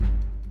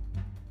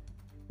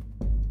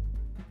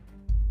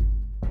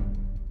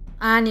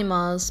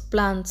Animals,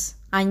 plants,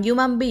 and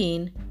human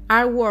beings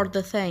are worth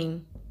the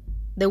same.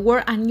 The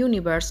world and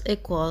universe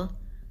equal,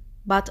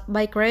 but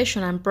by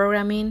creation and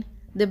programming,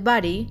 the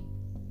body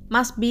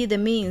must be the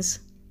means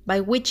by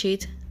which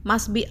it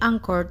must be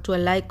anchored to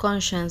a light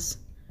conscience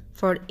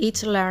for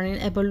its learning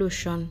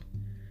evolution.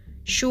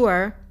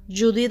 Sure,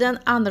 you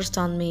didn't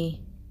understand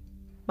me,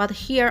 but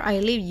here I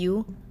leave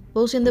you,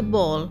 posing the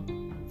ball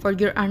for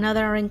your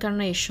another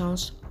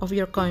reincarnations of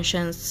your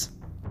conscience.